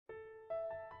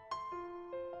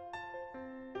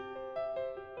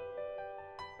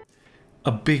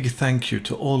A big thank you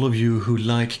to all of you who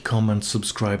like, comment,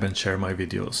 subscribe and share my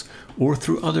videos, or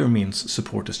through other means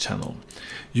support this channel.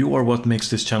 You are what makes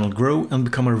this channel grow and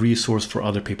become a resource for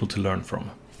other people to learn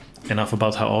from. Enough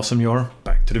about how awesome you are,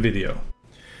 back to the video.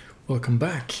 Welcome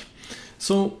back.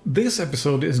 So this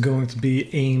episode is going to be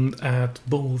aimed at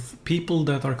both people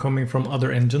that are coming from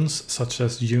other engines such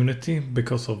as Unity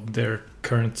because of their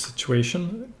current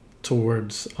situation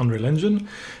towards Unreal Engine,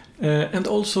 and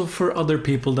also for other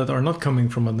people that are not coming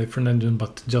from a different engine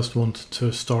but just want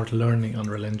to start learning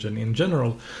Unreal Engine in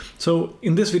general. So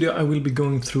in this video I will be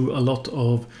going through a lot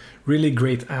of really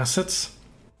great assets,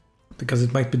 because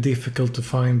it might be difficult to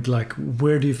find, like,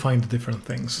 where do you find the different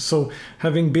things. So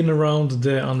having been around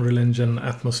the Unreal Engine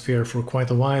atmosphere for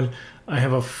quite a while, I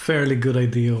have a fairly good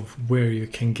idea of where you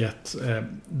can get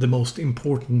the most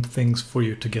important things for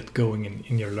you to get going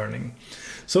in your learning.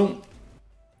 So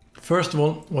first of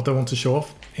all, what I want to show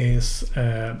off is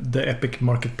the Epic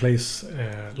Marketplace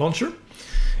launcher.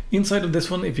 Inside of this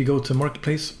one, if you go to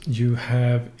Marketplace, you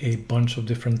have a bunch of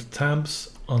different tabs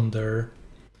under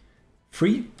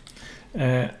free.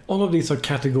 All of these are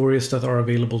categories that are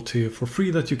available to you for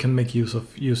free that you can make use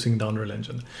of using the Unreal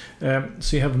Engine.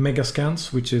 So you have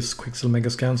Megascans, which is Quixel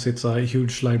Megascans. It's a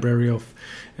huge library of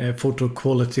photo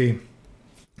quality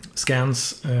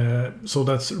scans, so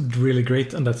that's really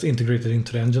great, and that's integrated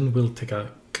into the engine. We'll take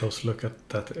a close look at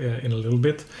that in a little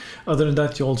bit. Other than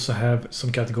that, you also have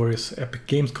some categories: Epic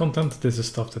Games content. This is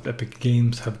stuff that Epic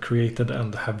Games have created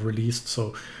and have released.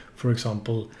 So for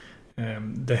example,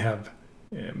 they have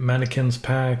mannequins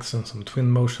packs and some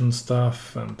twin motion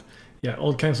stuff, and yeah,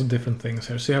 all kinds of different things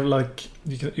here. So you have, like,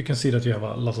 you can see that you have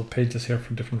a lot of pages here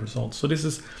for different results. So this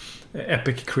is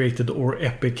Epic created or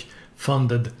Epic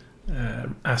funded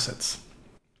assets.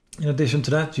 In addition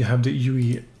to that, you have the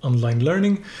UE Online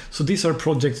Learning. So these are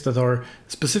projects that are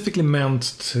specifically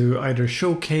meant to either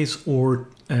showcase or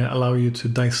allow you to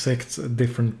dissect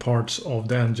different parts of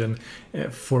the engine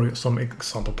for some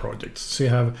example projects. So you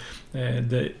have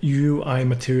the UI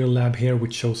Material Lab here,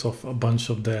 which shows off a bunch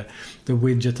of the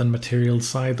widget and material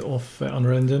side of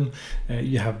Unreal Engine.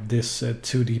 You have this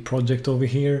 2D project over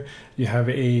here. You have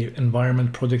a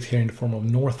environment project here in the form of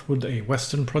Northwood, a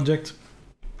Western project,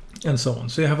 and so on.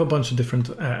 So you have a bunch of different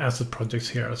asset projects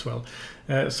here as well.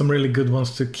 Some really good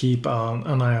ones to keep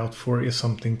an eye out for is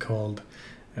something called,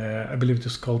 I believe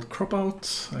it's called Crop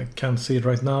Out. I can't see it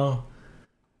right now.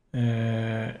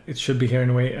 It should be here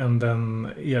anyway. And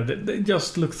then, yeah, they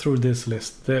just look through this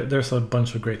list. There's a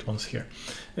bunch of great ones here.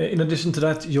 In addition to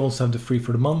that, you also have the free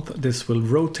for the month. This will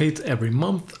rotate every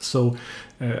month. So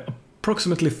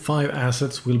approximately 5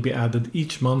 assets will be added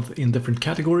each month in different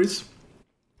categories.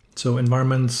 So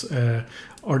environments,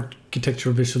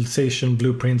 architecture visualization,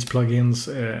 blueprints, plugins,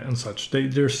 and such.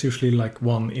 There's usually like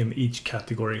one in each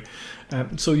category.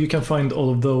 So you can find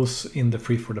all of those in the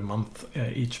free for the month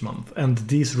each month. And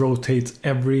these rotate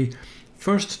every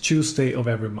first Tuesday of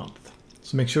every month.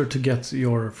 So make sure to get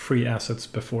your free assets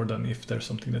before then if there's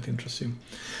something that interests you.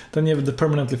 Then you have the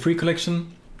permanently free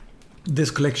collection.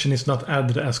 This collection is not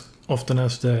added as often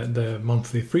as the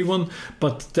monthly free one,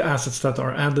 but the assets that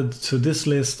are added to this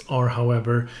list are,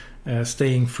 however,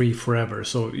 staying free forever.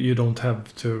 So you don't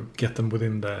have to get them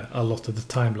within the allotted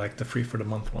time like the free for the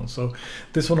month one. So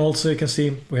this one also, you can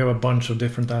see we have a bunch of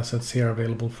different assets here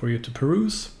available for you to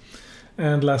peruse.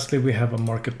 And lastly, we have a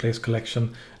marketplace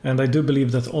collection. And I do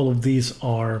believe that all of these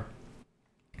are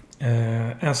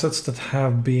assets that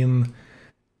have been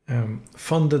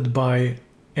funded by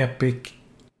Epic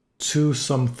to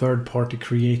some third-party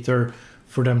creator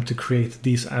for them to create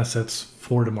these assets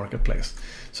for the marketplace.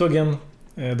 So again,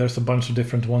 there's a bunch of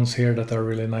different ones here that are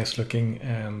really nice looking,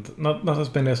 and not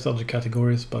as many as the other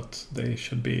categories, but they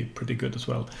should be pretty good as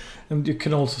well. And you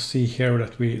can also see here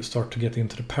that we start to get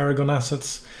into the Paragon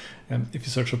assets. And if you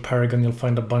search for Paragon, you'll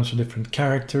find a bunch of different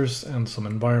characters and some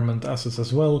environment assets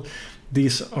as well.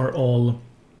 These are all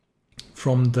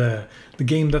from the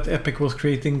game that Epic was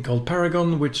creating called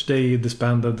Paragon, which they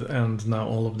disbanded, and now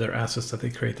all of their assets that they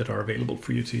created are available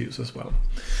for you to use as well.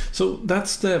 So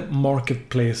that's the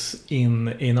marketplace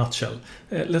in a nutshell.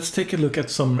 Let's take a look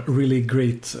at some really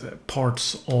great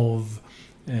parts of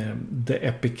the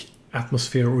Epic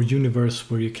atmosphere or universe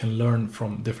where you can learn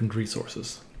from different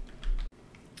resources.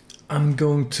 I'm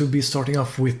going to be starting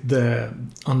off with the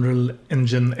Unreal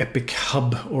Engine Epic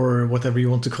Hub, or whatever you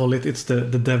want to call it. It's the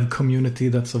dev community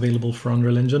that's available for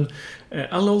Unreal Engine.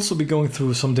 I'll also be going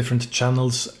through some different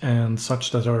channels and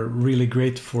such that are really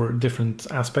great for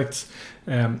different aspects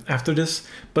after this.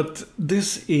 But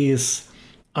this is,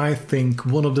 I think,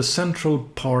 one of the central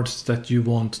parts that you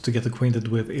want to get acquainted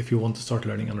with if you want to start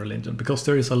learning Unreal Engine, because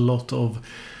there is a lot of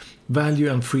value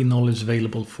and free knowledge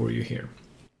available for you here.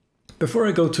 Before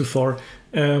I go too far,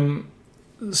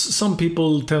 some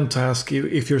people tend to ask you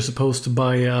if you're supposed to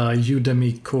buy a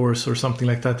Udemy course or something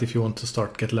like that if you want to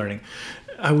start get learning.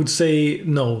 I would say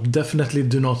no, definitely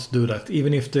do not do that,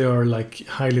 even if they are like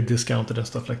highly discounted and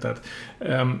stuff like that.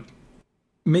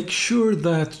 Make sure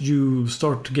that you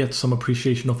start to get some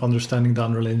appreciation of understanding the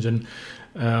Unreal Engine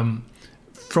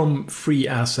from free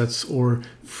assets or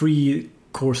free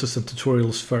courses and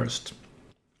tutorials first.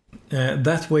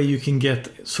 That way you can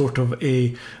get sort of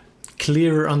a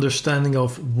clearer understanding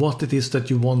of what it is that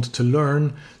you want to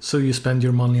learn, so you spend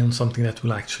your money on something that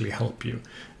will actually help you.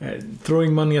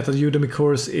 Throwing money at a Udemy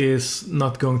course is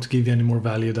not going to give you any more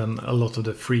value than a lot of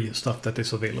the free stuff that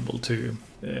is available to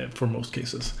you for most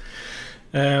cases.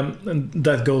 And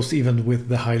that goes even with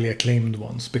the highly acclaimed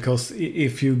ones, because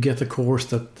if you get a course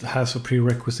that has a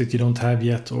prerequisite you don't have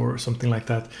yet or something like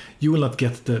that, you will not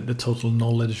get the total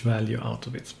knowledge value out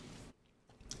of it.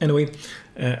 Anyway,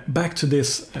 back to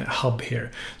this hub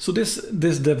here. So this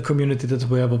dev community that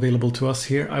we have available to us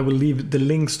here, I will leave the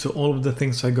links to all of the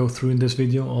things I go through in this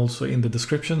video also in the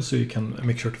description, so you can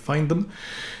make sure to find them.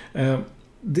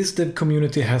 This dev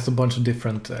community has a bunch of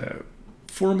different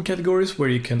forum categories where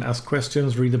you can ask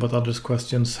questions, read about others'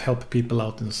 questions, help people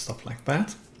out and stuff like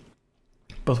that.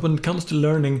 But when it comes to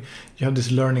learning, you have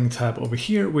this learning tab over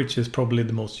here, which is probably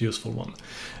the most useful one.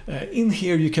 In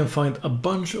here you can find a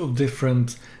bunch of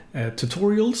different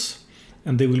tutorials,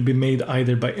 and they will be made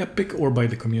either by Epic or by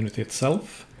the community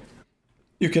itself.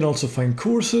 You can also find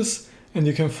courses, and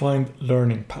you can find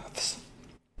learning paths.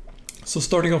 So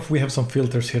starting off, we have some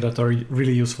filters here that are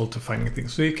really useful to finding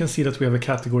things. So you can see that we have a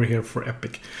category here for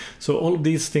Epic. So all of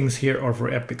these things here are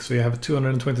for Epic. So you have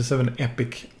 227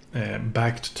 Epic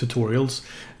backed tutorials.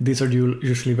 These are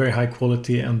usually very high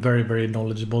quality and very, very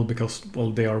knowledgeable, because, well,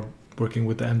 they are working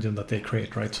with the engine that they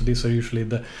create, right? So these are usually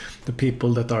the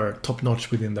people that are top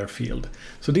notch within their field.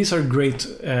 So these are great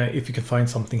if you can find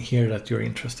something here that you're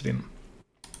interested in.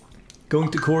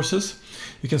 Going to courses,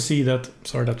 you can see that,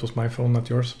 sorry, that was my phone, not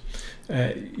yours.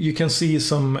 You can see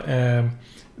some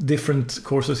different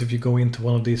courses. If you go into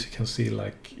one of these, you can see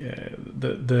like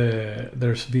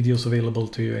there's videos available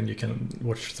to you and you can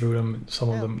watch through them. Some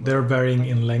of them, they're varying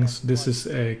in lengths. This is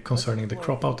concerning the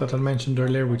crop out that I mentioned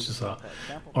earlier, which is a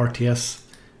RTS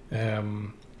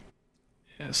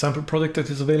sample product that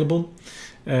is available.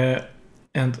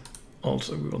 And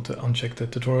also we want to uncheck the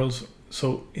tutorials.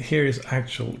 So here is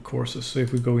actual courses. So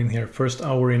if we go in here, first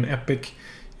hour in Epic,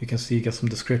 you can see, you get some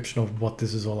description of what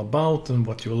this is all about and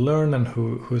what you will learn and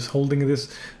who is holding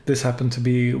this. This happened to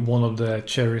be one of the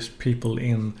cherished people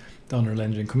in the Unreal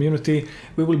Engine community.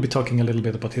 We will be talking a little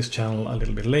bit about his channel a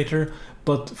little bit later,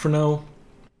 but for now,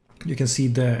 you can see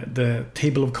the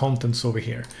table of contents over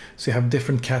here. So you have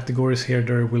different categories here.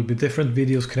 There will be different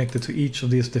videos connected to each of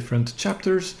these different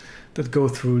chapters that go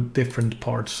through different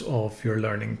parts of your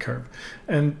learning curve.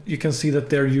 And you can see that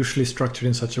they're usually structured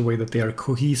in such a way that they are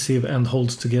cohesive and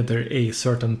holds together a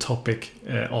certain topic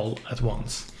all at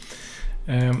once.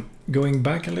 Going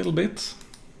back a little bit,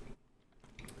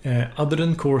 other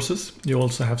than courses, you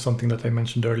also have something that I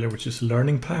mentioned earlier, which is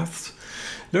learning paths.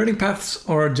 Learning paths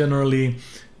are generally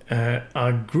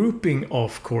a grouping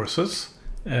of courses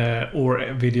or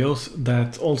videos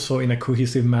that also in a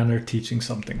cohesive manner teaching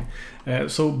something.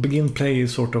 So begin play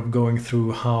is sort of going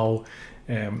through how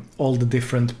all the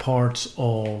different parts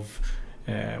of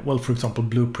well, for example,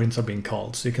 blueprints are being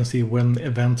called. So you can see when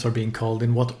events are being called,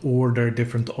 in what order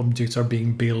different objects are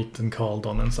being built and called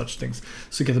on and such things.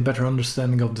 So you get a better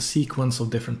understanding of the sequence of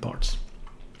different parts.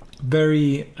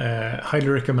 Very highly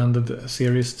recommended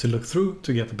series to look through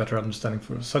to get a better understanding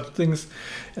for such things.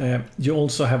 You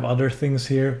also have other things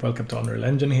here. Welcome to Unreal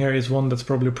Engine here is one that's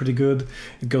probably pretty good.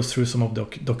 It goes through some of the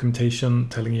documentation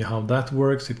telling you how that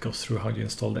works. It goes through how you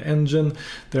install the engine.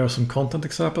 There are some content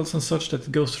examples and such that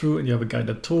it goes through, and you have a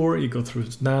guided tour. You go through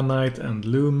Nanite and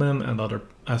Lumen and other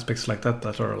aspects like that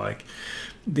that are like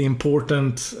the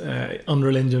important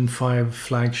Unreal Engine 5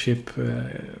 flagship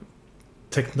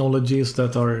technologies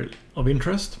that are of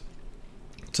interest.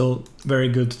 So very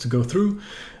good to go through.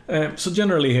 So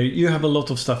generally here you have a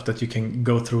lot of stuff that you can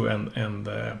go through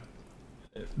and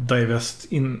divest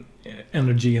in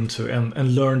energy into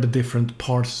and learn the different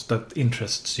parts that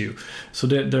interests you. So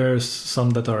there's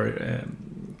some that are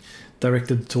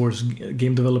directed towards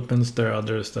game developments. There are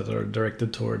others that are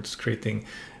directed towards creating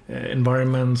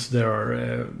environments. There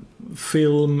are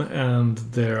film, and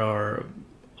there are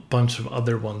bunch of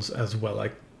other ones as well.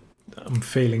 I'm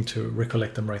failing to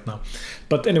recollect them right now,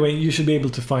 but anyway, you should be able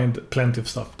to find plenty of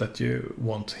stuff that you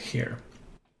want here.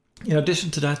 In addition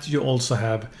to that, you also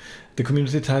have the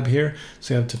community tab here.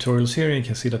 So you have tutorials here, and you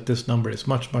can see that this number is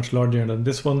much larger than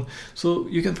this one. So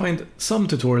you can find some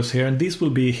tutorials here, and these will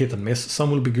be hit and miss.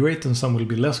 Some will be great and some will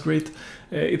be less great.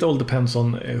 It all depends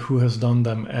on who has done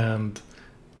them and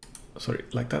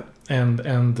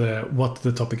what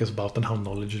the topic is about and how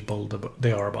knowledgeable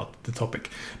they are about the topic.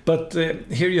 But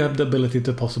here you have the ability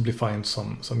to possibly find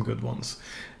some good ones.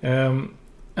 And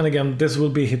again, this will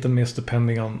be hit and miss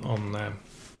depending on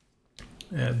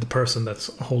the person that's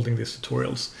holding these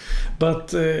tutorials.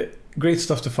 But great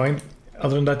stuff to find.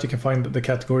 Other than that, you can find the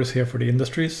categories here for the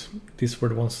industries. These were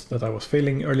the ones that I was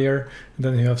failing earlier. And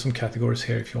then you have some categories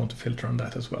here if you want to filter on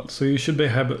that as well. So you should be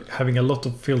having a lot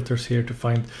of filters here to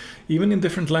find, even in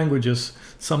different languages,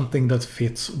 something that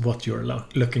fits what you're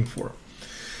looking for.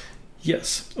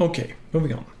 Yes, okay,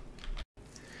 moving on.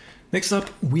 Next up,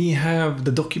 we have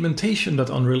the documentation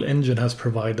that Unreal Engine has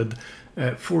provided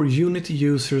for Unity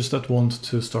users that want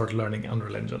to start learning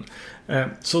Unreal Engine.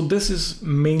 So this is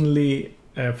mainly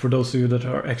for those of you that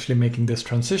are actually making this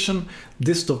transition.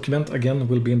 This document, again,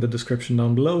 will be in the description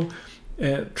down below.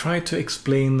 Try to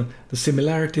explain the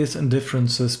similarities and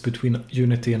differences between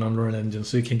Unity and Unreal Engine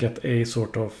so you can get a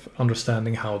sort of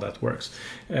understanding how that works.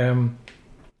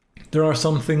 There are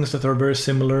some things that are very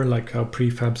similar, like how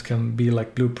prefabs can be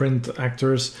like blueprint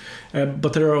actors,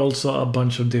 but there are also a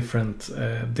bunch of different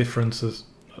differences,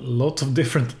 lots of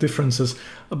different differences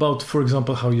about, for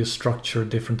example, how you structure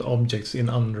different objects in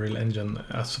Unreal Engine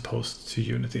as opposed to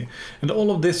Unity. And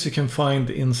all of this you can find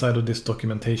inside of this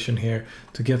documentation here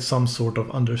to get some sort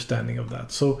of understanding of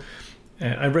that. So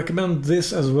I recommend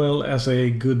this as well as a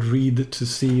good read to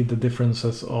see the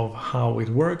differences of how it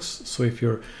works. So if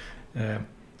you're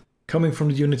coming from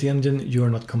the Unity engine, you are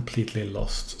not completely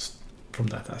lost from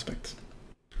that aspect.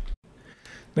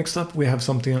 Next up, we have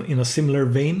something in a similar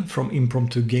vein from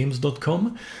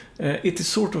impromptugames.com. It is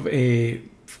sort of a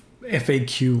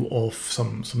FAQ of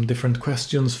some different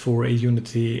questions for a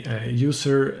Unity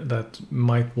user that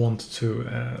might want to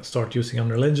start using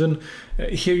Unreal Engine.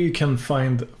 Here you can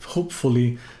find,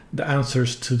 hopefully, the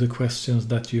answers to the questions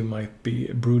that you might be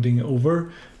brooding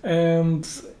over. And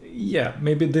yeah,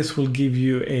 maybe this will give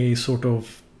you a sort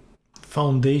of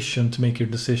foundation to make your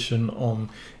decision on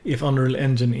if Unreal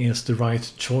Engine is the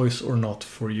right choice or not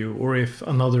for you, or if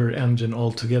another engine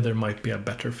altogether might be a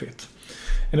better fit.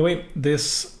 Anyway,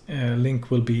 this link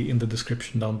will be in the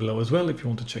description down below as well if you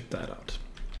want to check that out.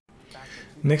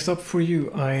 Next up for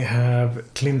you, I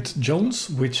have Clint Jones,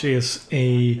 which is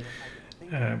a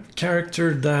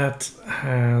character that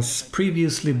has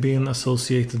previously been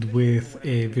associated with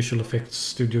a visual effects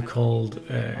studio called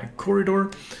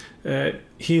Corridor.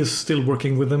 He is still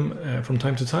working with them from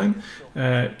time to time.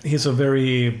 He's a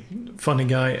very funny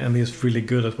guy and he's really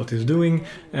good at what he's doing.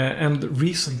 And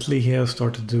recently he has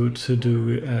started to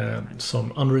do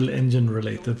some Unreal Engine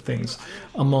related things,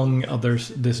 among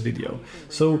others this video.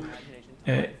 So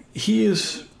he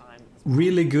is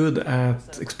really good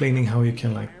at explaining how you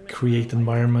can create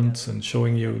environments and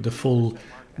showing you the full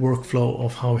workflow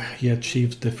of how he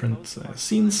achieves different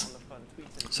scenes.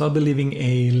 So I'll be leaving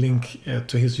a link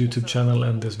to his YouTube channel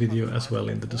and this video as well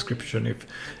in the description if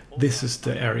this is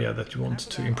the area that you want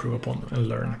to improve upon and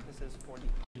learn.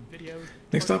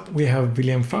 Next up we have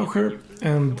William Faucher,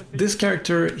 and this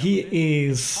character, he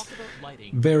is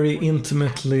very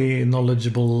intimately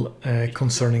knowledgeable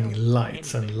concerning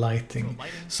lights and lighting.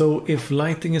 So if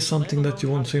lighting is something that you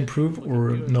want to improve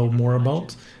or know more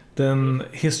about, then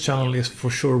his channel is for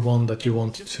sure one that you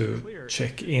want to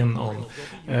check in on.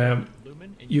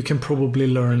 You can probably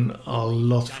learn a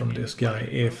lot from this guy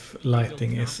if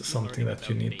lighting is something that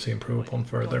you need to improve upon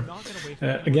further.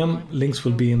 Again, links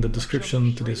will be in the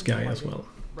description to this guy as well.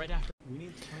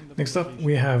 Next up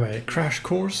we have a crash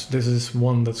course. This is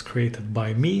one that's created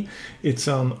by me. It's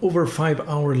an over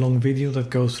 5-hour long video that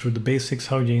goes through the basics,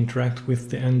 how you interact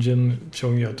with the engine,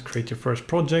 showing you how to create your first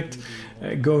project,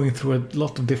 going through a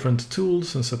lot of different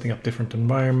tools and setting up different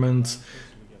environments,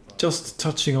 just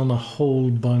touching on a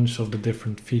whole bunch of the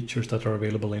different features that are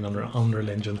available in Unreal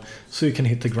Engine so you can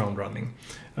hit the ground running.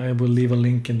 I will leave a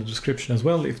link in the description as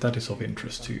well if that is of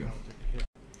interest to you.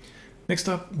 Next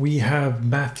up we have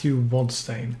Mathew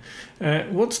Wadstein.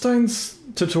 Wadstein's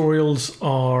tutorials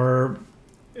are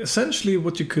essentially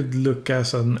what you could look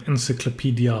as an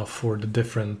encyclopedia for the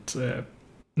different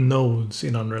nodes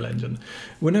in Unreal Engine.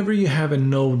 Whenever you have a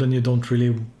node and you don't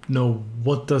really know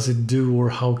what does it do or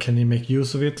how can you make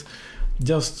use of it,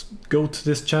 just go to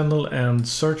this channel and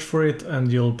search for it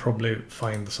and you'll probably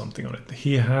find something on it.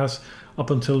 He has, up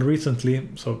until recently,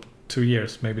 so 2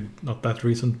 years, maybe not that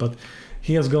recent, but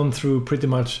he has gone through pretty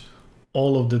much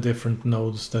all of the different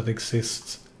nodes that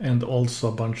exist and also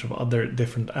a bunch of other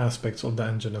different aspects of the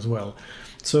engine as well.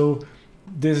 So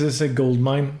this is a gold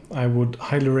mine. I would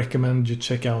highly recommend you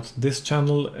check out this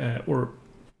channel, or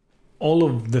all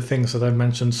of the things that I've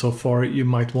mentioned so far. You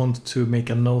might want to make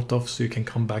a note of so you can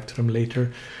come back to them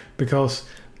later, because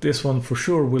this one for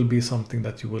sure will be something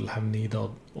that you will have need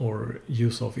of or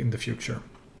use of in the future.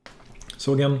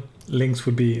 So again, links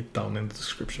will be down in the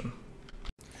description.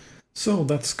 So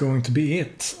that's going to be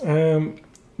it.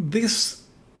 This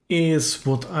is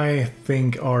what I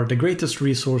think are the greatest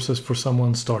resources for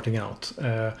someone starting out.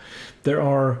 There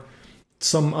are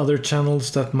some other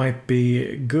channels that might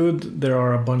be good. There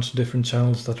are a bunch of different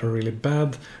channels that are really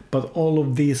bad, but all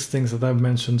of these things that I've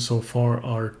mentioned so far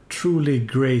are truly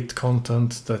great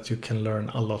content that you can learn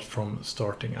a lot from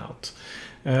starting out.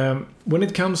 When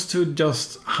it comes to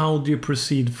just how do you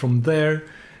proceed from there,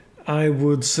 I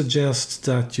would suggest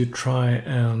that you try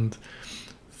and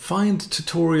find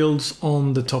tutorials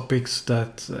on the topics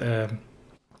that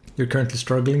you're currently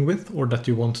struggling with or that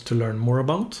you want to learn more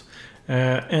about.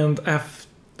 And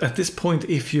at this point,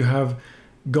 if you have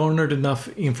garnered enough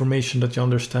information that you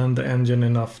understand the engine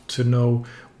enough to know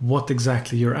what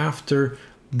exactly you're after,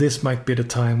 this might be the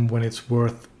time when it's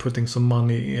worth putting some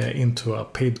money into a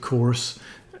paid course.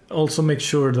 Also make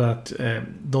sure that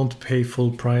don't pay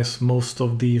full price. Most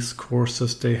of these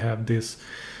courses, they have this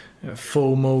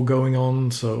FOMO going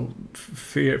on, so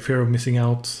fear of missing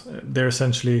out. They're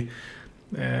essentially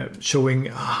showing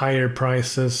higher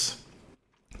prices,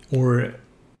 or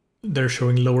they're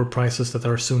showing lower prices that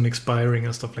are soon expiring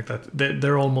and stuff like that.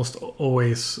 They're almost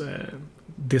always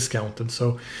discounted.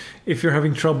 So if you're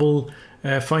having trouble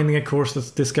finding a course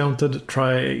that's discounted,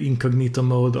 try incognito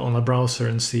mode on a browser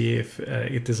and see if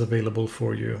it is available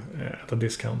for you at a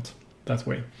discount that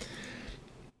way.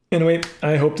 Anyway,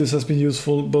 I hope this has been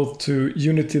useful both to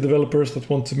Unity developers that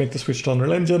want to make the switch to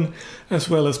Unreal Engine, as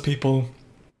well as people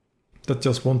that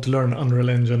just want to learn Unreal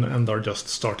Engine and are just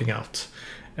starting out.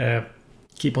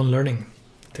 Keep on learning.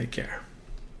 Take care.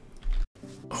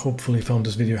 Hopefully you found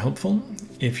this video helpful.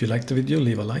 If you liked the video,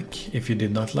 leave a like. If you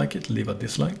did not like it, leave a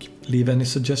dislike. Leave any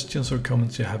suggestions or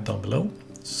comments you have down below.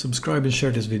 Subscribe and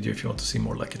share this video if you want to see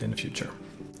more like it in the future.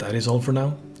 That is all for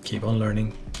now. Keep on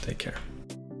learning. Take care.